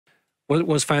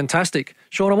was fantastic.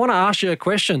 Sean, I want to ask you a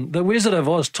question. The Wizard of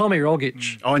Oz, Tommy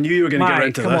Rogic. Oh, I knew you were going to get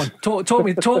into this. Come on,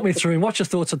 talk me through him. What's your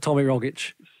thoughts on Tommy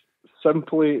Rogic?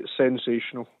 Simply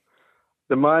sensational.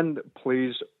 The man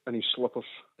plays in his slippers.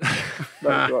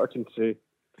 That's what I can say.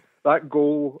 That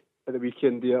goal at the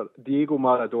weekend there, Diego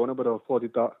Maradona would have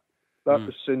applauded that. That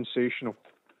was sensational.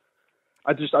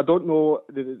 I don't know.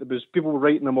 There was people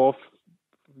writing him off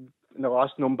in the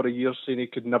last number of years saying he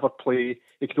could never play.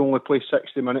 He could only play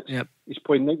 60 minutes. Yep. He's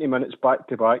playing 90 minutes back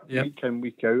to back, yep, week in,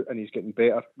 week out, and he's getting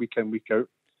better week in, week out.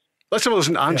 Let's have a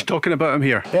listen to Ange talking about him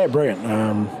here. Yeah, brilliant.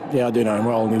 I do know him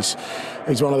well, and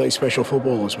he's one of these special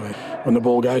footballers, mate. When the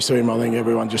ball goes to him, I think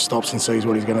everyone just stops and sees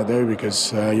what he's going to do,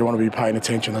 because you want to be paying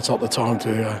attention. That's not the time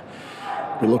to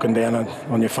be looking down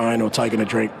on your phone or taking a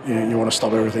drink. You want to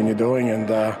stop everything you're doing,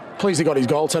 and pleased he got his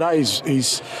goal today.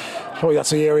 He's probably,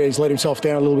 that's the area he's let himself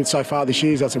down a little bit so far this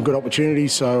year. He's had some good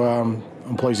opportunities, so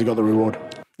I'm pleased he got the reward.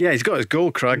 Yeah, he's got his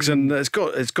goal, Craigs, and it's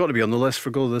got to be on the list for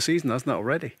goal of the season, hasn't it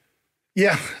already?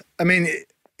 Yeah, I mean,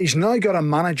 he's now got a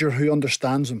manager who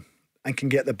understands him and can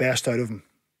get the best out of him.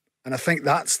 And I think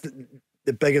that's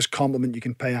the biggest compliment you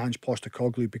can pay Ange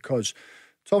Postecoglou, because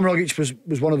Tom Rogic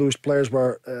was one of those players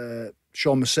where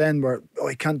Sean was saying, where,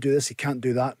 he can't do this, he can't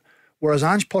do that. Whereas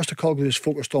Ange Postecoglou is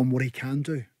focused on what he can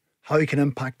do, how he can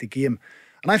impact the game.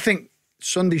 And I think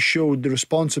Sunday showed the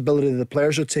responsibility that the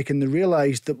players are taking. They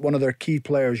realised that one of their key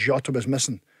players, Jota, was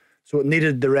missing. So it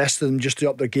needed the rest of them just to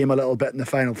up their game a little bit in the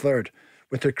final third,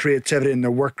 with their creativity and their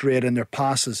work rate and their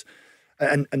passes.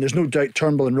 And there's no doubt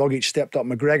Turnbull and Rogic stepped up.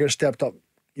 McGregor stepped up.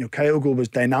 Kyogo was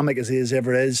dynamic as he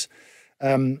ever is.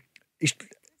 I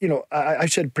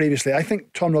said previously, I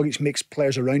think Tom Rogic makes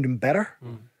players around him better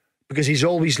because he's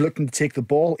always looking to take the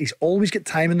ball. He's always got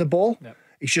time in the ball. Yep.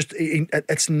 He's just,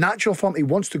 it's natural for him. He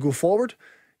wants to go forward.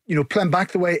 Playing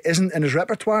back the way isn't in his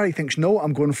repertoire. He thinks, no,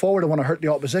 I'm going forward. I want to hurt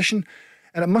the opposition.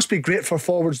 And it must be great for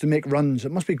forwards to make runs.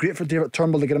 It must be great for David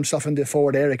Turnbull to get himself into the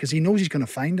forward area, because he knows he's going to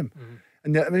find him.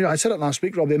 And I said it last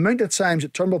week, Rob, the amount of times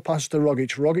that Turnbull passes to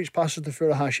Rogic, Rogic passes to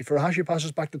Furuhashi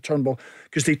passes back to Turnbull,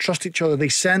 because they trust each other. They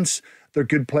sense they're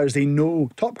good players. They know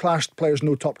top-class players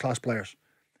know top-class players.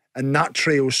 And that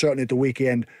trio, certainly at the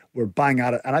weekend, were bang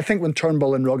at it. And I think when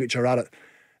Turnbull and Rogic are at it,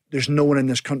 there's no one in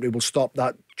this country will stop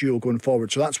that duo going forward.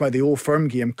 So that's why the Old Firm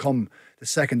game come the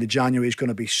 2nd of January is going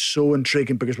to be so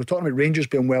intriguing, because we're talking about Rangers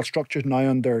being well structured now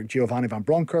under Giovanni van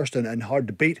Bronckhorst and hard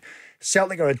to beat.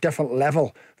 Celtic are a different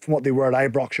level from what they were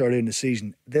at Ibrox earlier in the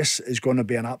season. This is going to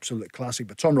be an absolute classic,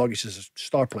 but Tom Rogic is a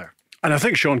star player. And I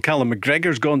think Sean Callum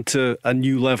McGregor's gone to a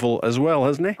new level as well,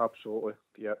 hasn't he? Absolutely,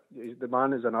 yeah. The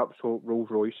man is an absolute Rolls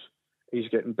Royce. He's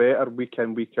getting better week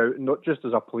in, week out, not just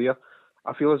as a player.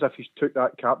 I feel as if he's took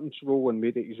that captain's role and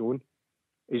made it his own.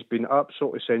 He's been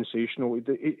absolutely sensational. He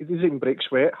doesn't even break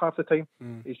sweat half the time.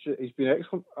 He's been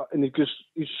excellent, and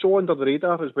he's so under the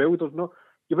radar as well.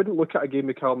 You wouldn't look at a game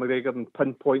with Callum McGregor and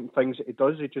pinpoint things that he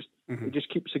does. He just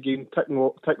keeps the game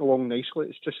ticking along nicely.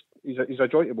 It's just he's a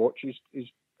joy to watch. He's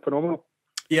phenomenal.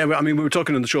 Yeah, I mean, we were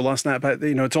talking on the show last night about,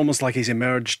 it's almost like he's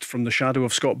emerged from the shadow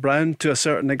of Scott Brown to a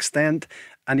certain extent,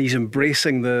 and he's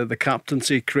embracing the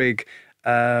captaincy, Craig.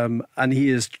 And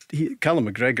Callum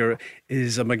McGregor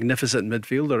is a magnificent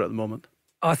midfielder at the moment.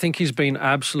 I think he's been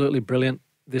absolutely brilliant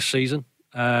this season.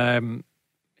 For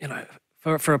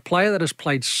a player that has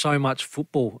played so much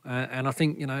football, and I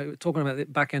think, talking about the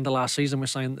back end of last season, we're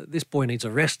saying that this boy needs a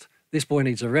rest. This boy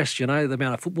needs a rest, the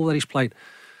amount of football that he's played.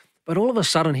 But all of a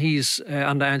sudden, he's,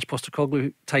 under Ange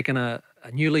Postecoglou, taken a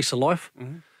new lease of life.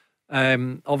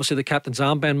 Obviously, the captain's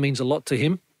armband means a lot to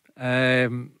him.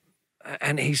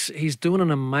 And he's doing an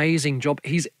amazing job.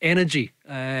 His energy,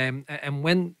 and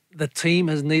when the team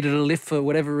has needed a lift for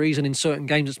whatever reason in certain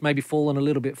games, it's maybe fallen a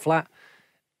little bit flat,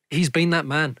 he's been that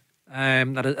man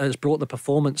that has brought the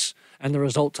performance and the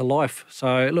result to life.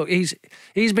 So look, he's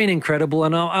been incredible,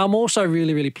 and I'm also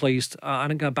really, really pleased. I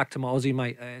don't go back to my Aussie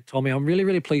mate Tommy. I'm really,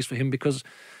 really pleased for him, because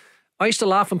I used to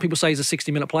laugh when people say he's a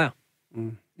 60-minute player.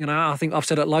 I think I've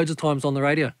said it loads of times on the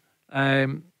radio.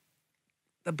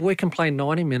 The boy can play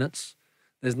 90 minutes.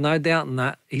 There's no doubt in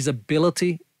that. His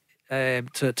ability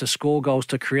to score goals,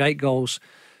 to create goals,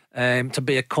 to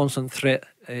be a constant threat,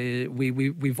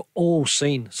 we've all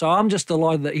seen. So I'm just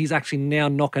delighted that he's actually now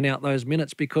knocking out those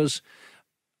minutes, because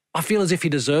I feel as if he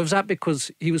deserves that, because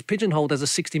he was pigeonholed as a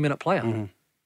 60-minute player.